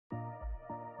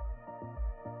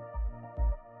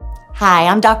Hi,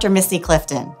 I'm Dr. Missy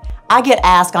Clifton. I get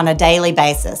asked on a daily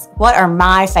basis, what are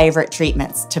my favorite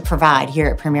treatments to provide here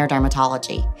at Premier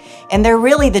Dermatology? And they're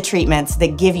really the treatments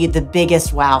that give you the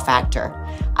biggest wow factor.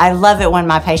 I love it when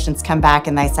my patients come back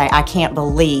and they say, I can't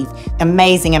believe the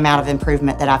amazing amount of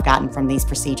improvement that I've gotten from these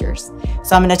procedures.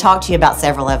 So I'm going to talk to you about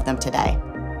several of them today.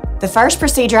 The first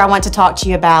procedure I want to talk to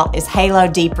you about is Halo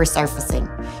Deep Resurfacing.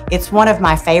 It's one of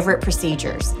my favorite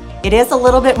procedures. It is a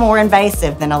little bit more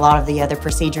invasive than a lot of the other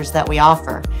procedures that we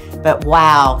offer, but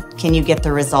wow, can you get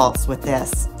the results with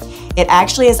this? It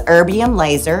actually is erbium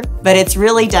laser, but it's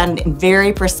really done in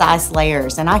very precise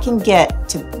layers, and I can get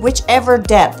to whichever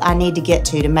depth I need to get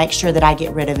to make sure that I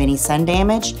get rid of any sun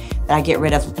damage, that I get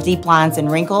rid of deep lines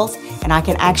and wrinkles, and I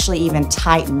can actually even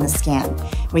tighten the skin.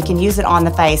 We can use it on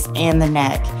the face and the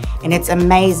neck, and it's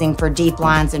amazing for deep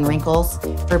lines and wrinkles,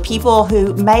 for people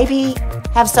who maybe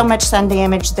have so much sun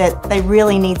damage that they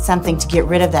really need something to get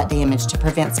rid of that damage to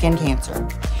prevent skin cancer.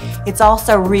 It's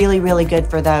also really, really good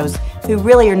for those who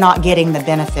really are not getting the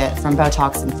benefit from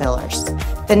Botox and fillers.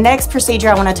 The next procedure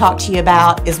I want to talk to you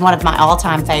about is one of my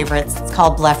all-time favorites. It's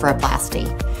called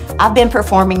blepharoplasty. I've been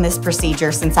performing this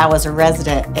procedure since I was a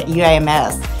resident at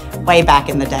UAMS way back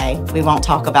in the day. We won't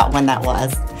talk about when that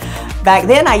was. Back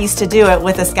then I used to do it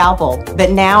with a scalpel,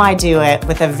 but now I do it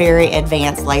with a very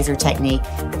advanced laser technique.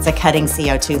 It's a cutting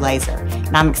CO2 laser,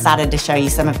 and I'm excited to show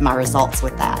you some of my results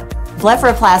with that.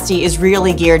 Blepharoplasty is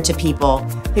really geared to people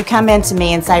who come in to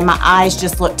me and say, my eyes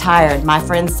just look tired. My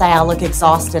friends say I look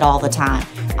exhausted all the time.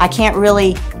 I can't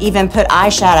really even put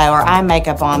eyeshadow or eye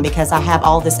makeup on because I have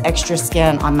all this extra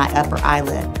skin on my upper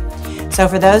eyelid. So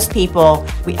for those people,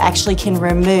 we actually can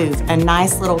remove a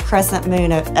nice little crescent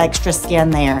moon of extra skin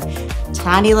there.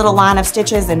 Tiny little line of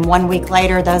stitches, and 1 week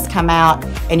later those come out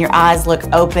and your eyes look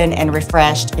open and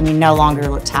refreshed and you no longer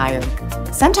look tired.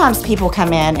 Sometimes people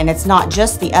come in and it's not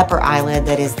just the upper eyelid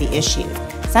that is the issue.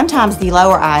 Sometimes the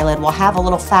lower eyelid will have a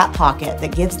little fat pocket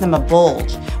that gives them a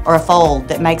bulge or a fold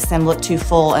that makes them look too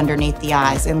full underneath the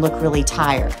eyes and look really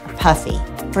tired, puffy.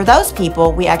 For those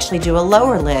people, we actually do a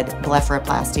lower lid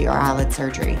blepharoplasty or eyelid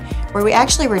surgery, where we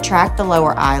actually retract the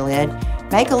lower eyelid,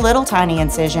 make a little tiny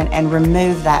incision, and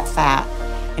remove that fat.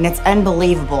 And it's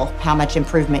unbelievable how much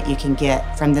improvement you can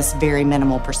get from this very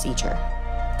minimal procedure.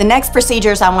 The next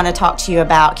procedures I want to talk to you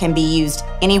about can be used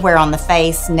anywhere on the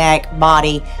face, neck,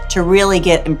 body to really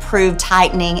get improved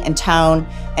tightening and tone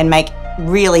and make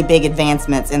really big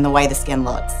advancements in the way the skin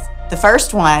looks. The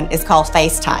first one is called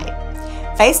Face Tight.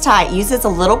 Face Tight uses a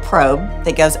little probe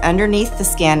that goes underneath the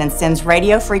skin and sends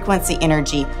radio frequency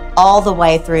energy all the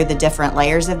way through the different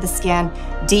layers of the skin,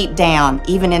 deep down,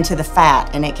 even into the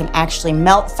fat, and it can actually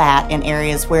melt fat in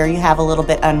areas where you have a little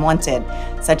bit unwanted,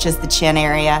 such as the chin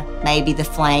area, maybe the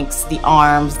flanks, the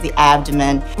arms, the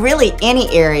abdomen, really any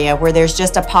area where there's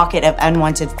just a pocket of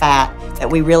unwanted fat that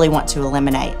we really want to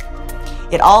eliminate.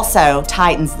 It also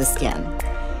tightens the skin.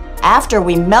 After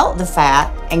we melt the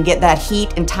fat and get that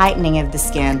heat and tightening of the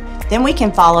skin, then we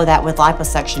can follow that with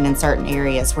liposuction in certain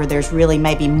areas where there's really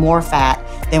maybe more fat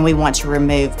than we want to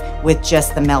remove with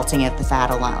just the melting of the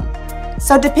fat alone.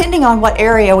 So depending on what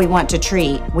area we want to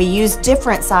treat, we use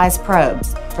different size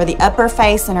probes. For the upper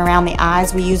face and around the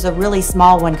eyes, we use a really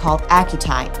small one called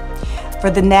AccuTite.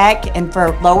 For the neck and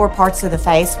for lower parts of the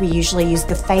face, we usually use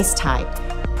the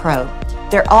FaceTite probe.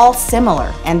 They're all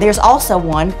similar, and there's also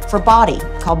one for body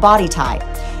called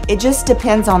BodyTite. It just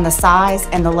depends on the size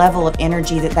and the level of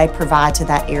energy that they provide to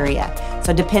that area.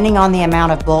 So depending on the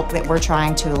amount of bulk that we're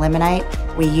trying to eliminate,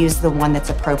 we use the one that's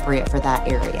appropriate for that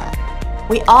area.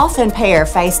 We often pair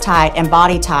FaceTite and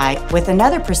BodyTite with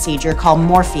another procedure called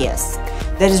Morpheus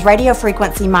that is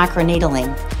radiofrequency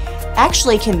microneedling.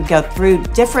 Actually can go through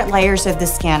different layers of the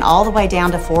skin all the way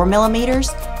down to 4 millimeters,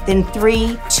 then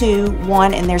 3, 2,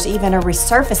 1, and there's even a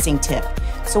resurfacing tip.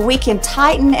 So we can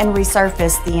tighten and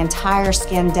resurface the entire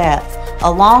skin depth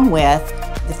along with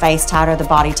the FaceTite or the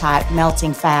BodyTite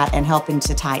melting fat and helping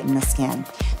to tighten the skin.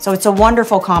 So it's a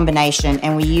wonderful combination,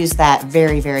 and we use that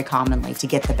very, very commonly to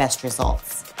get the best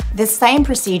results. This same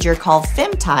procedure called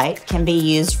FemTite can be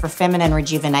used for feminine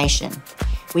rejuvenation.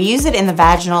 We use it in the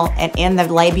vaginal and in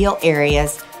the labial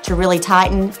areas to really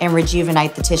tighten and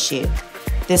rejuvenate the tissue.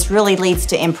 This really leads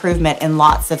to improvement in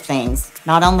lots of things,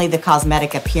 not only the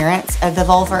cosmetic appearance of the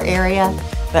vulvar area,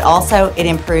 but also it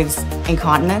improves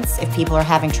incontinence if people are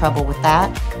having trouble with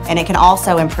that, and it can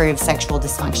also improve sexual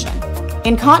dysfunction.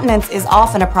 Incontinence is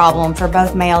often a problem for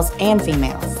both males and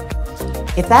females.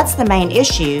 If that's the main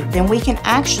issue, then we can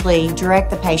actually direct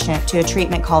the patient to a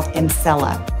treatment called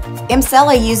Emcella.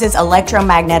 Emcella uses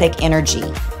electromagnetic energy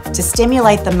to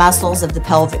stimulate the muscles of the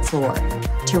pelvic floor,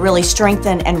 to really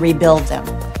strengthen and rebuild them.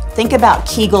 Think about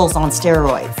Kegels on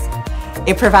steroids.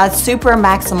 It provides super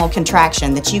maximal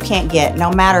contraction that you can't get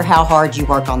no matter how hard you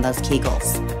work on those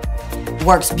Kegels. It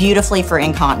works beautifully for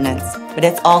incontinence, but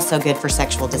it's also good for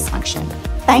sexual dysfunction.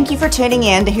 Thank you for tuning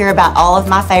in to hear about all of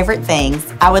my favorite things.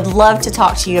 I would love to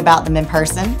talk to you about them in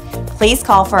person. Please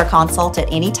call for a consult at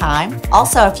any time.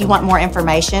 Also, if you want more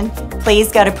information,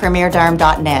 please go to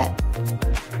premierderm.net.